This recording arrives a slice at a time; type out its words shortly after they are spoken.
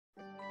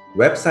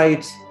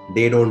Websites,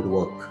 they don't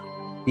work.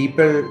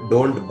 People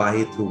don't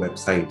buy through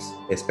websites,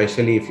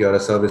 especially if you're a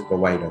service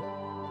provider.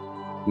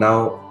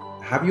 Now,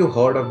 have you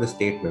heard of this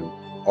statement,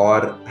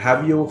 or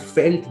have you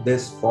felt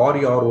this for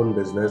your own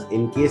business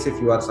in case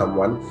if you are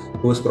someone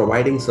who is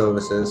providing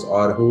services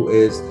or who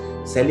is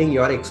selling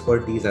your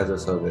expertise as a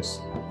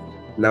service?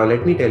 Now,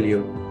 let me tell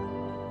you,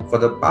 for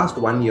the past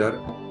 1 year,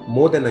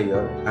 more than a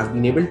year, I've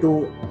been able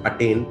to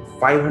attain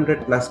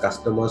 500 plus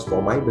customers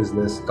for my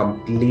business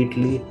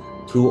completely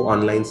through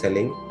online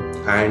selling.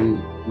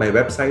 And my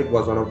website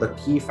was one of the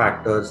key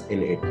factors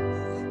in it.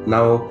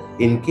 Now,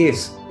 in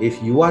case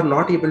if you are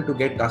not able to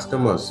get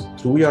customers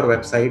through your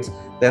websites,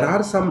 there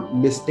are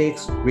some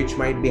mistakes which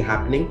might be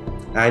happening.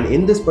 And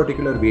in this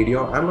particular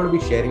video, I'm going to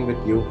be sharing with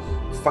you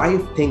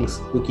 5 things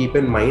to keep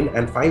in mind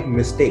and 5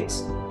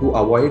 mistakes to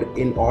avoid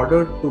in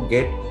order to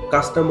get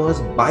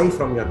customers buy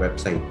from your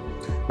website.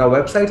 Now,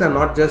 websites are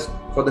not just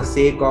for the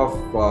sake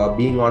of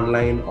being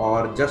online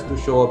or just to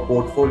show a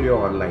portfolio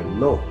online.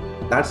 No,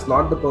 that's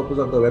not the purpose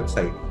of the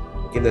website.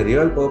 Okay, the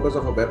real purpose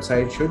of a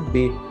website should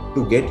be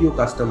to get you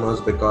customers,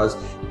 because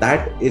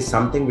that is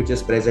something which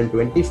is present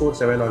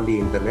 24/7 on the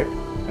internet,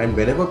 and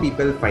whenever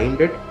people find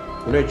it,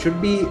 it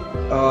should be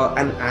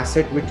an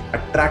asset which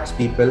attracts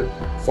people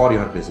for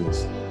your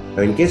business.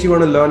 Now, in case you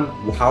want to learn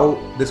how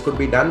this could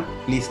be done,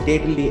 please stay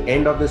till the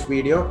end of this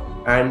video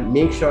and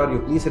make sure you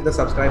please hit the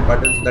subscribe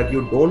button so that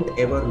you don't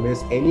ever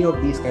miss any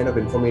of these kind of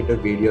informative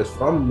videos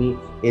from me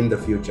in the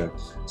future.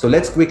 So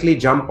let's quickly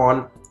jump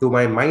on to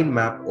my mind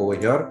map over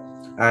here.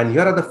 And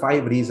here are the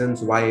 5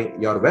 reasons why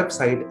your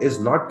website is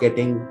not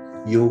getting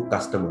you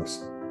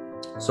customers.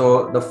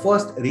 So the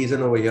first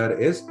reason over here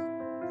is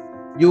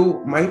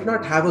you might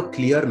not have a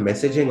clear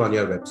messaging on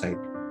your website.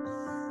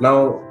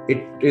 Now,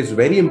 it is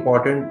very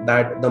important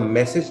that the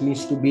message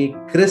needs to be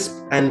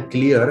crisp and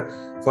clear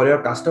for your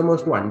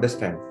customers to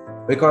understand.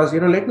 Because,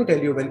 let me tell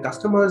you, when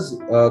customers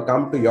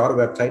come to your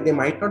website, they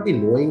might not be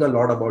knowing a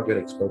lot about your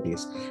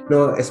expertise.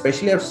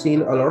 Especially I've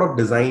seen a lot of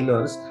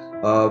designers,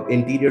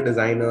 interior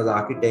designers,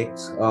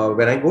 architects.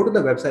 When I go to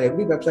the website,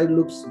 every website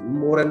looks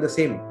more and the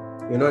same.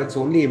 It's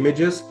only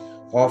images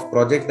of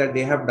projects that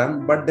they have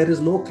done, but there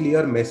is no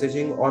clear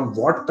messaging on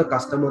what the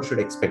customer should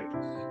expect.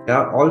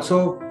 Yeah.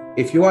 Also,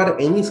 if you are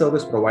any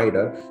service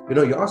provider,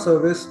 your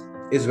service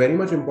is very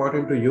much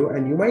important to you,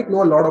 and you might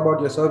know a lot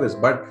about your service,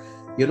 but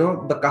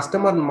the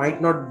customer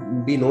might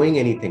not be knowing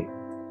anything.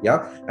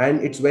 Yeah.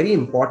 And it's very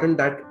important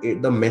that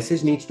the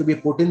message needs to be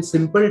put in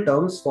simple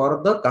terms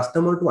for the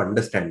customer to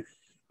understand.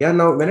 Yeah.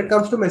 Now, when it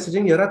comes to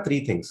messaging, here are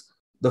 3 things.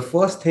 The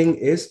first thing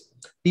is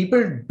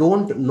people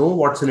don't know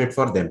what's in it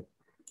for them.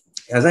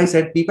 As I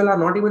said, people are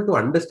not able to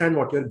understand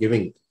what you're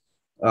giving.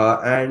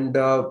 And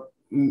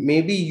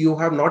maybe you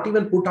have not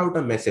even put out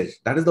a message.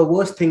 That is the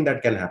worst thing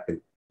that can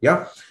happen.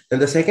 Yeah.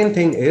 And the second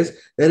thing is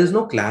there is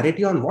no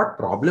clarity on what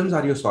problems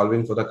are you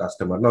solving for the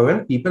customer. Now,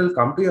 when people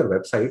come to your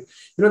website,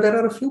 there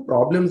are a few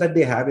problems that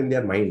they have in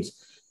their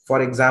minds.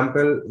 For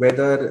example,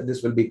 whether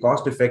this will be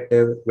cost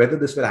effective, whether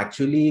this will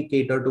actually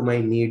cater to my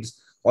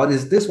needs, or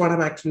is this what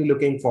I'm actually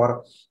looking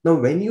for? Now,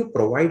 when you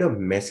provide a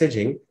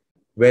messaging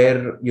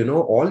where,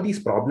 all these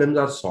problems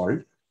are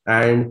solved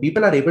and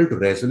people are able to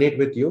resonate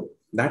with you,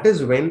 that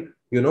is when,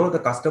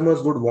 the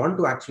customers would want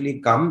to actually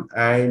come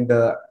and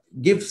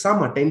give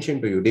some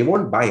attention to you. They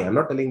won't buy. I'm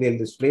not telling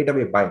they'll straight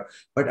away buy,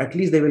 but at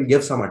least they will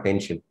give some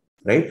attention,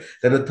 right?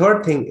 Then the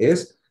third thing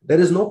is there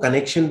is no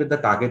connection with the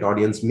target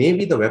audience.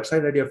 Maybe the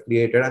website that you have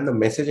created and the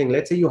messaging,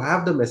 let's say you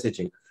have the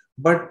messaging,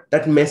 but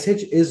that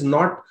message is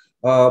not,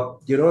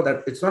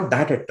 that it's not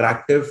that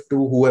attractive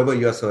to whoever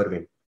you're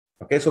serving.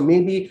 Okay. So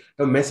maybe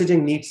the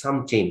messaging needs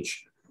some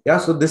change. Yeah.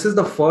 So this is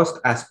the first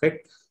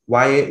aspect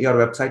why your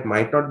website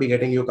might not be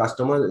getting you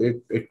customers.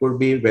 It could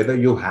be whether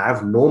you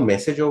have no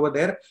message over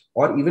there,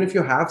 or even if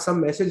you have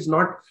some message,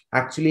 not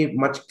actually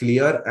much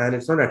clear and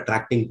it's not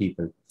attracting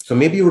people. So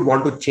maybe you would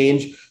want to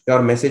change your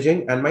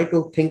messaging and might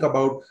to think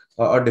about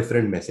a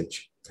different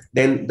message.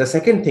 Then the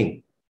second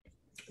thing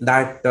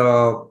that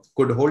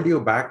could hold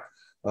you back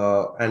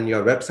and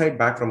your website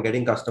back from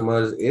getting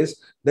customers is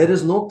there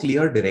is no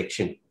clear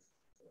direction.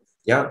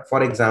 Yeah.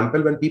 For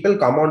example, when people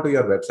come onto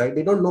your website,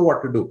 they don't know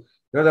what to do.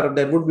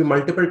 There would be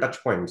multiple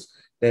touch points.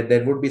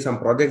 There would be some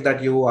projects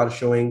that you are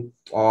showing,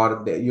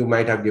 or you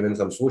might have given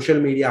some social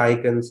media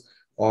icons,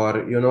 or,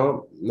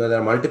 there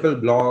are multiple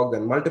blogs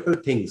and multiple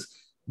things.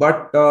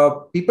 But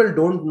people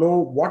don't know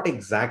what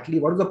is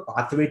the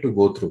pathway to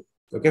go through.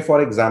 Okay.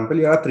 For example,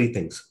 here are 3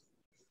 things.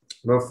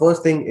 Now,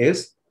 first thing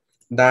is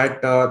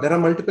that there are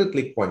multiple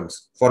click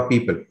points for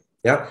people.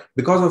 Yeah.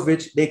 Because of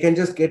which they can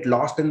just get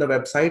lost in the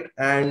website,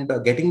 and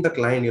getting the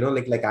client,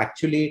 like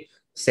actually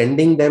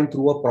sending them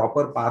through a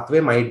proper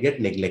pathway might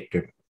get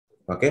neglected.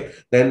 Okay.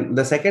 Then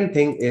the second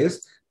thing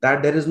is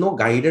that there is no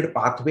guided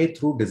pathway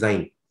through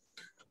design.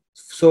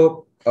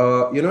 So,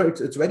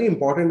 it's very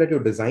important that you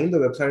design the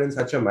website in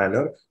such a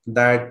manner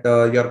that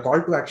your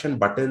call to action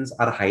buttons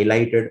are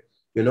highlighted.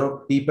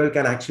 People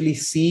can actually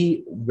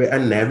see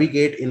and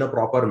navigate in a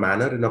proper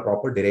manner, in a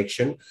proper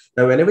direction.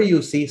 Now, whenever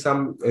you see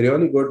some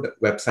really good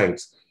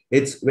websites,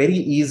 It's very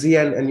easy.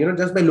 And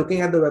just by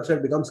looking at the website,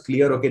 it becomes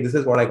clear, okay, this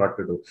is what I got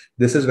to do.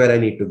 This is where I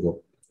need to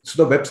go.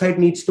 So the website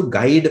needs to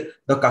guide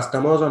the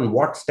customers on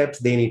what steps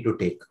they need to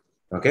take.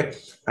 Okay.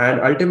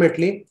 And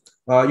ultimately,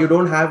 you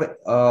don't have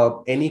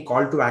any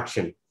call to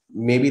action.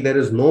 Maybe there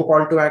is no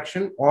call to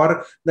action,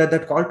 or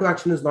that call to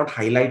action is not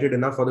highlighted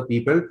enough for the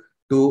people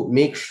to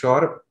make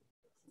sure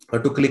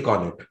to click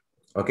on it.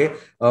 Okay.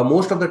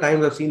 Most of the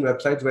times I've seen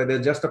websites where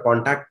there's just a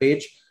contact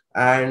page,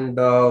 and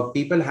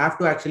people have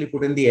to actually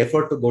put in the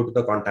effort to go to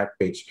the contact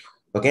page.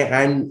 Okay.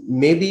 And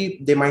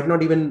maybe they might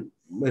not even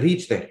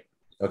reach there.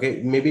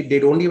 Okay. Maybe they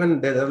don't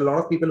even, there are a lot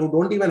of people who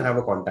don't even have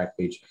a contact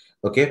page.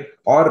 Okay.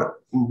 Or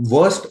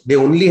worst, they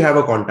only have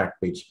a contact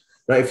page.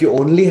 Now, if you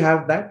only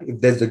have that,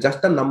 if there's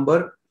just a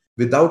number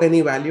without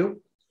any value,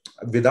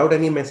 without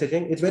any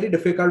messaging, it's very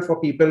difficult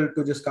for people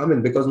to just come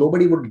in, because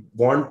nobody would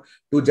want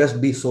to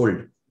just be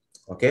sold.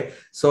 Okay.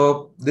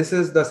 So this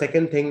is the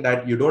second thing,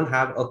 that you don't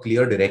have a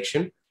clear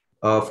direction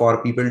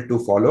for people to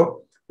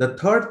follow. The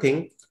third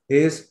thing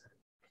is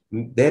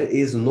there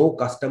is no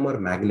customer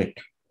magnet.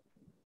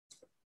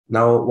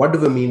 Now, what do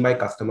we mean by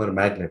customer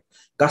magnet?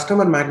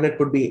 Customer magnet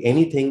could be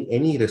anything,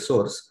 any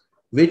resource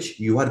which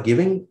you are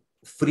giving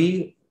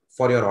free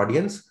for your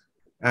audience,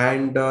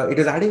 and it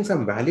is adding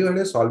some value and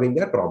is solving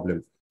their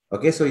problem.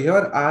 Okay, so here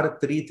are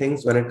three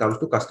things when it comes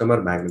to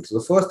customer magnets. So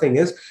the first thing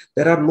is,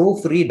 there are no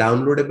free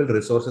downloadable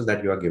resources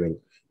that you are giving.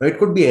 Now, it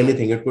could be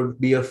anything. It could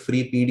be a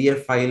free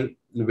PDF file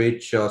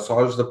which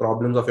solves the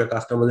problems of your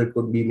customers. It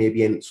could be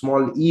maybe a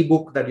small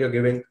ebook that you're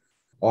giving,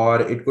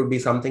 or it could be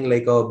something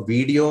like a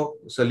video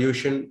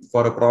solution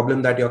for a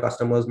problem that your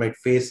customers might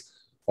face,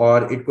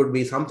 or it could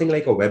be something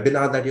like a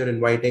webinar that you're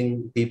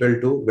inviting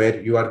people to,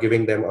 where you are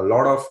giving them a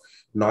lot of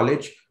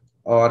knowledge,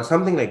 or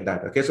something like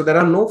that. Okay, so there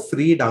are no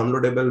free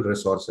downloadable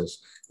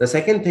resources. The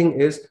second thing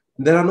is,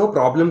 there are no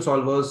problem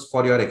solvers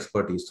for your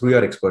expertise, through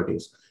your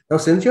expertise. Now,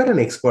 since you're an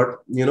expert,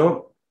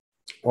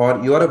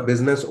 or you are a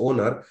business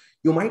owner,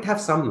 you might have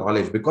some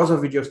knowledge because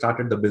of which you've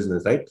started the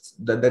business, right?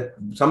 That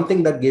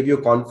something that gave you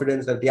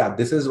confidence that, yeah,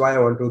 this is why I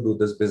want to do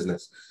this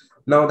business.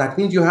 Now, that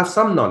means you have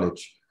some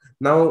knowledge.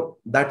 Now,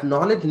 that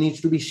knowledge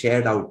needs to be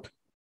shared out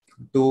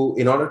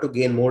in order to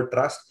gain more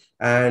trust,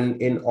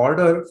 and in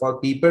order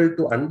for people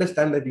to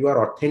understand that you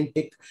are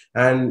authentic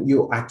and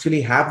you actually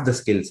have the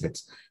skill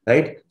sets,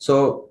 right?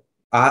 So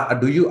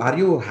are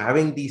you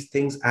having these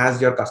things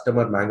as your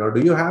customer magnet, or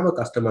do you have a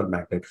customer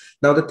magnet?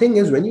 Now, the thing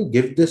is, when you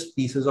give these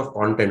pieces of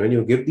content, when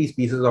you give these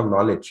pieces of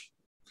knowledge,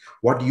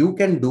 what you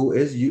can do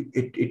is,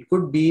 it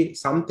could be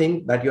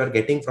something that you are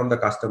getting from the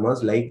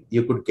customers, like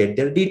you could get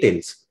their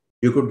details,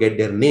 you could get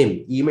their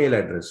name, email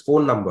address,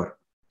 phone number,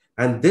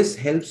 and this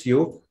helps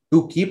you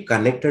to keep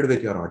connected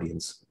with your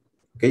audience.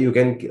 Okay, you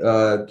can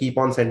keep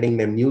on sending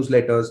them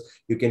newsletters,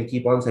 you can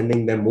keep on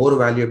sending them more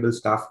valuable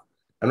stuff.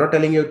 I'm not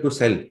telling you to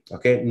sell.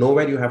 Okay,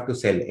 nowhere you have to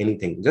sell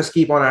anything. Just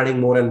keep on adding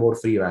more and more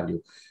free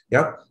value.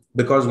 Yeah,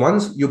 because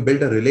once you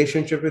build a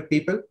relationship with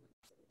people,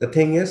 the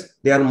thing is,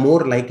 they are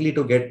more likely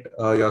to get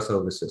your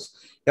services.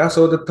 Yeah.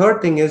 So the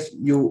third thing is,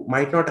 you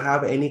might not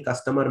have any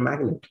customer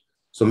magnet.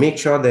 So make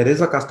sure there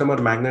is a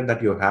customer magnet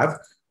that you have,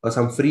 or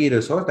some free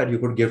resource that you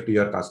could give to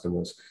your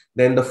customers.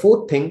 Then the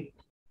fourth thing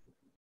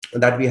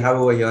that we have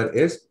over here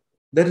is,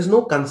 there is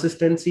no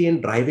consistency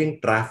in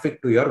driving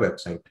traffic to your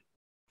website.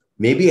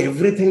 Maybe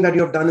everything that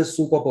you have done is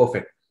super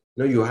perfect.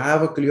 You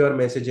have a clear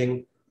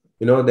messaging,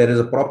 there is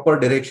a proper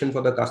direction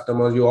for the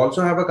customers. You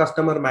also have a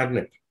customer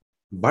magnet,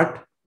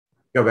 but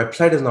your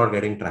website is not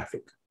getting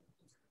traffic.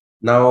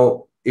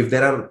 Now, if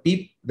there are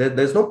people,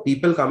 there's no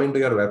people coming to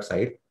your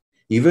website,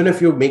 even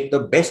if you make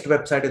the best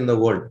website in the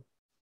world,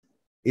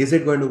 is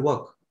it going to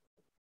work?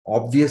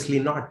 Obviously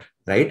not,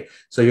 right?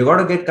 So you got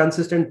to get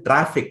consistent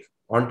traffic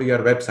onto your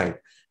website.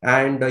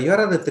 And here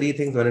are the three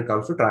things when it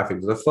comes to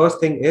traffic. The first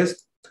thing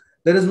is,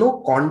 there is no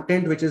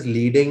content which is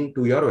leading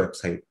to your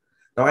website.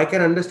 Now, I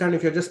can understand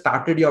if you just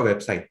started your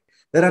website,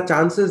 there are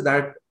chances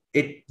that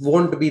it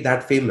won't be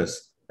that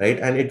famous, right?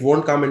 And it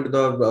won't come into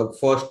the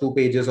first 2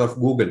 pages of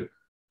Google,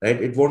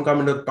 right? It won't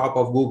come into the top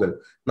of Google.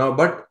 Now,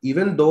 but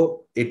even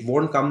though it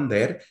won't come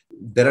there,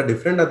 there are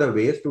different other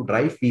ways to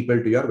drive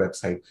people to your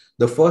website.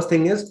 The first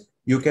thing is,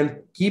 you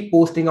can keep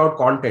posting out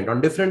content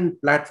on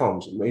different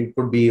platforms. It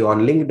could be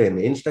on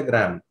LinkedIn,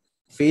 Instagram,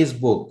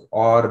 Facebook,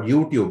 or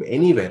YouTube,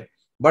 anywhere.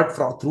 But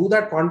through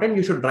that content,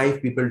 you should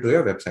drive people to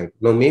your website.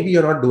 Now, maybe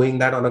you're not doing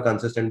that on a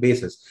consistent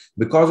basis,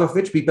 because of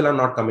which people are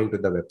not coming to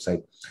the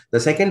website. The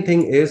second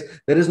thing is,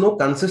 there is no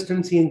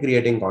consistency in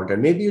creating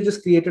content. Maybe you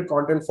just created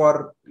content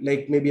for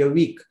like maybe a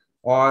week,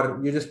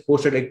 or you just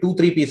posted like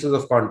 2-3 pieces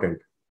of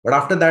content. But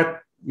after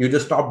that, you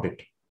just stopped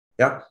it.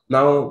 Yeah.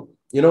 Now,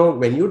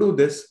 when you do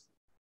this,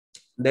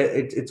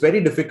 it's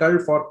very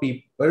difficult for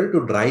people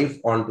to drive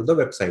onto the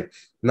website.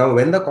 Now,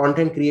 when the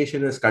content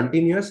creation is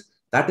continuous,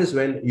 that is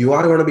when you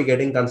are going to be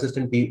getting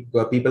consistent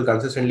people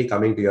consistently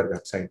coming to your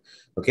website.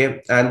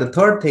 Okay. And the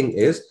third thing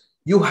is,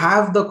 you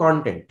have the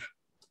content.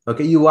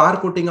 Okay. You are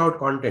putting out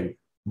content,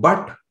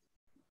 but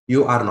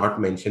you are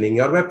not mentioning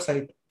your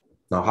website.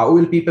 Now, how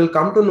will people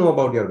come to know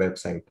about your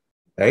website?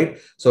 Right.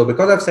 So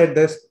because I've said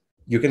this,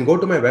 You can go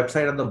to my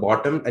website at the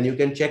bottom and you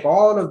can check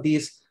all of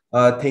these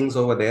things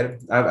over there.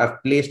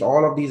 I've placed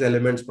all of these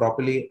elements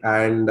properly,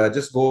 and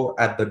just go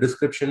at the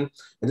description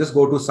and just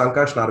go to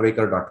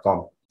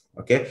sankarshnarvekar.com.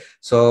 Okay,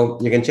 so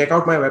you can check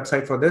out my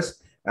website for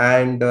this,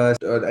 and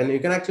you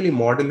can actually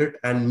model it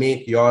and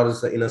make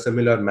yours in a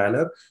similar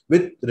manner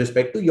with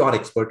respect to your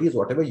expertise,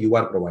 whatever you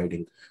are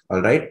providing.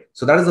 All right,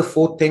 so that is the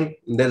fourth thing.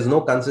 There's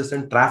no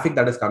consistent traffic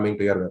that is coming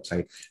to your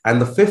website.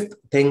 And the fifth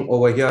thing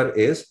over here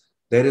is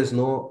there is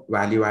no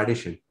value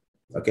addition.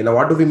 Okay, now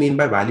what do we mean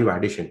by value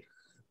addition?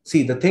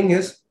 See, the thing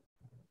is,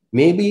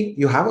 maybe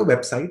you have a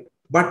website,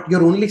 but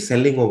you're only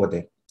selling over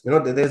there.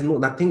 There's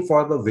nothing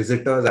for the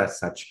visitors as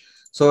such.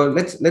 So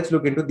let's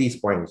look into these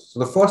points. So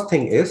the first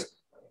thing is,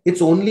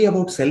 it's only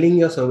about selling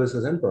your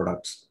services and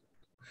products.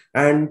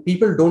 And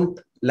people don't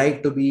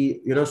like to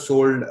be,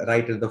 sold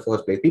right in the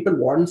first place. People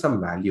want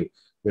some value.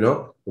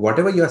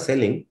 Whatever you are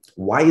selling,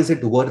 why is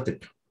it worth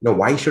it?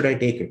 Why should I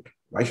take it?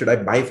 Why should I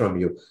buy from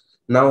you?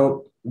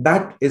 Now,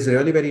 that is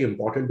really very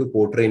important to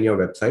portray in your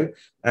website.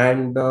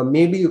 And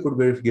maybe you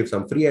could give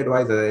some free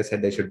advice. As I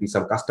said, there should be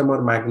some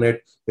customer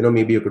magnet.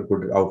 Maybe you could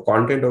put out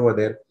content over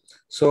there.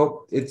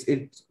 So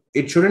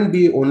it shouldn't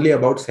be only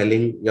about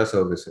selling your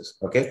services.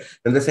 Okay.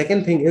 And the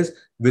second thing is,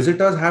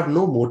 visitors have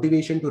no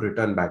motivation to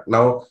return back.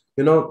 Now,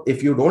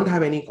 if you don't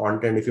have any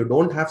content, if you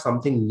don't have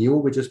something new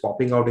which is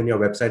popping out in your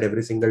website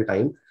every single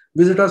time,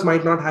 visitors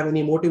might not have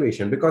any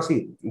motivation. Because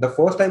see, the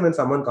first time when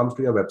someone comes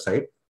to your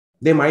website,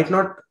 they might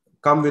not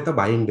come with a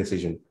buying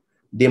decision.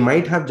 They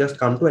might have just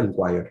come to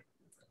inquire,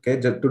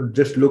 okay,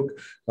 just look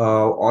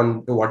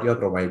on to what you're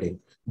providing.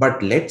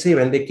 But let's say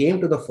when they came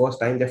to the first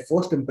time, their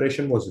first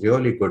impression was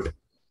really good.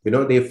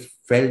 They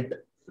felt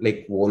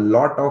like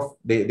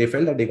they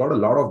felt that they got a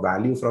lot of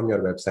value from your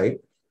website,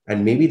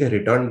 and maybe they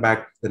returned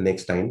back the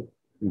next time,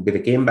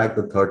 they came back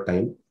the third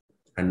time,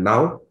 and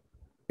now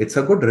it's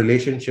a good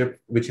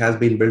relationship which has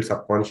been built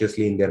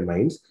subconsciously in their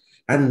minds.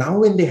 And now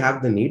when they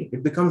have the need,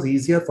 it becomes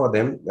easier for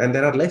them, and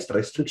there are less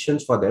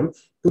restrictions for them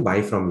to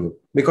buy from you,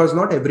 because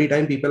not every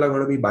time people are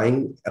going to be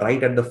buying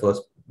right at the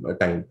first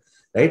time,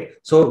 right?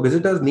 So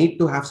visitors need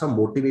to have some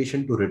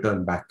motivation to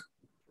return back.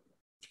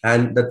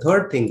 And the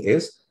third thing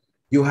is,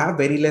 you have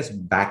very less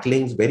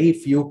backlinks, very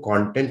few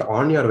content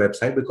on your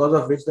website, because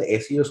of which the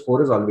SEO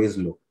score is always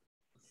low.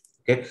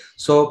 Okay,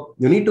 so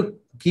you need to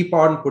keep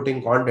on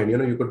putting content.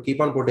 You could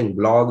keep on putting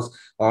blogs,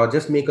 or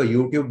just make a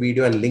YouTube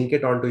video and link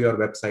it onto your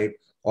website.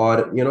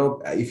 Or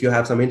if you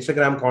have some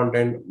Instagram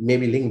content,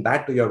 maybe link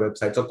that to your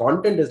website. So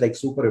content is like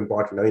super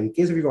important. Now, in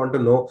case if you want to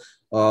know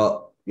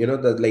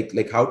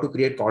the how to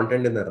create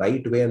content in the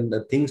right way, and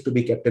the things to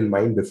be kept in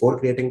mind before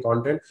creating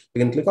content,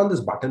 you can click on this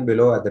button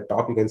below at the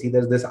top. You can see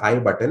there's this I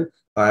button.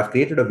 I've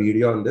created a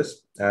video on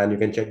this, and you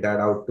can check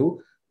that out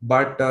too.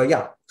 But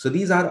yeah, so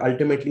these are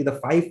ultimately the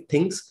 5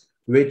 things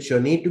which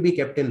need to be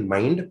kept in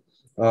mind,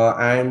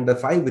 and the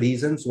 5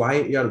 reasons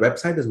why your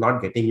website is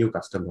not getting you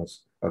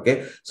customers.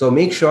 Okay, so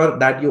make sure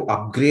that you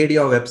upgrade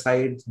your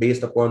website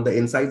based upon the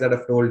insights that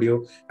I've told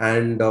you.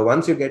 And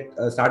once you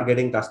start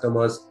getting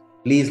customers,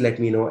 please let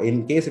me know.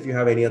 In case if you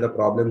have any other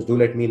problems, do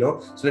let me know.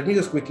 So let me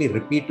just quickly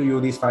repeat to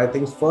you these 5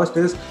 things. First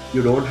is,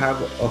 you don't have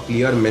a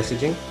clear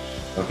messaging.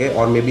 Okay,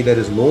 or maybe there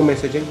is no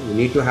messaging. You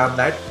need to have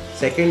that.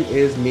 Second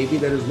is, maybe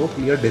there is no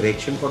clear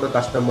direction for the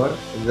customer,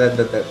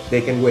 that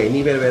they can go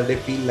anywhere where they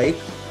feel like.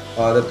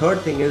 The third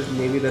thing is,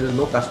 maybe there is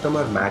no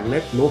customer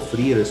magnet, no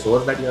free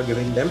resource that you are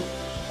giving them.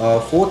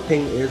 Fourth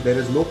thing is, there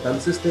is no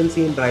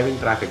consistency in driving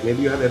traffic.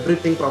 Maybe you have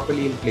everything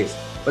properly in place,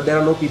 but there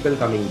are no people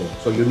coming there.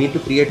 So you need to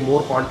create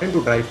more content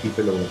to drive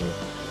people over there.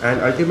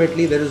 And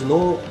ultimately, there is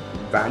no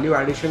value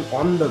addition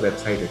on the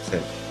website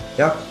itself.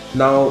 Yeah.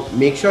 Now,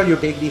 make sure you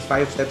take these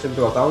 5 steps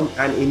into account.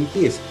 And in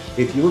case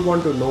if you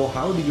want to know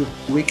how do you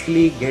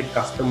quickly get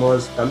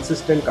customers,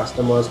 consistent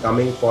customers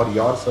coming for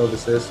your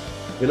services,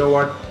 you know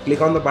what,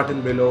 click on the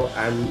button below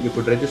and you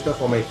could register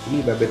for my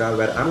free webinar,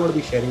 where I'm going to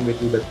be sharing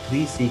with you the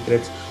 3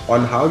 secrets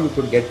on how you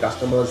could get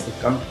customers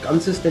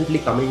consistently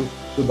coming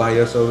to buy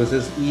your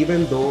services,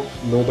 even though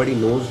nobody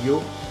knows you,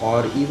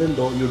 or even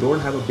though you don't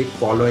have a big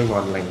following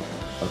online.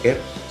 Okay,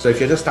 so if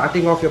you're just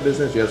starting off your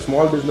business, you're a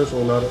small business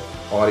owner,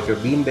 or if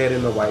you've been there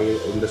in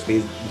the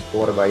space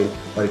for a while,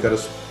 or if you're a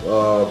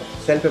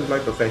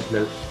self-employed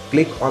professional,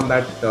 click on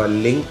that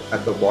link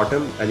at the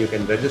bottom and you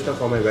can register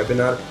for my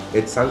webinar.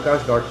 It's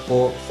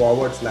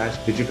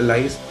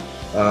sankarsh.co/digitalize.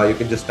 You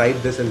can just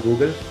type this in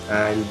Google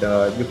and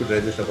you could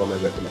register for my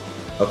webinar.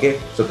 Okay,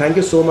 so thank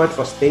you so much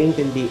for staying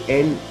till the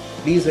end.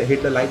 Please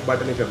hit the like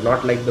button if you have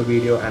not liked the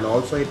video, and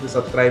also hit the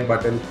subscribe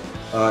button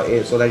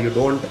so that you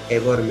don't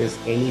ever miss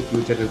any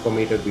future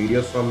informative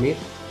videos from me.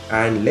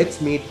 And let's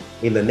meet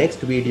in the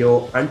next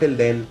video. Until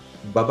then,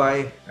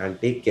 bye-bye and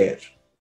take care.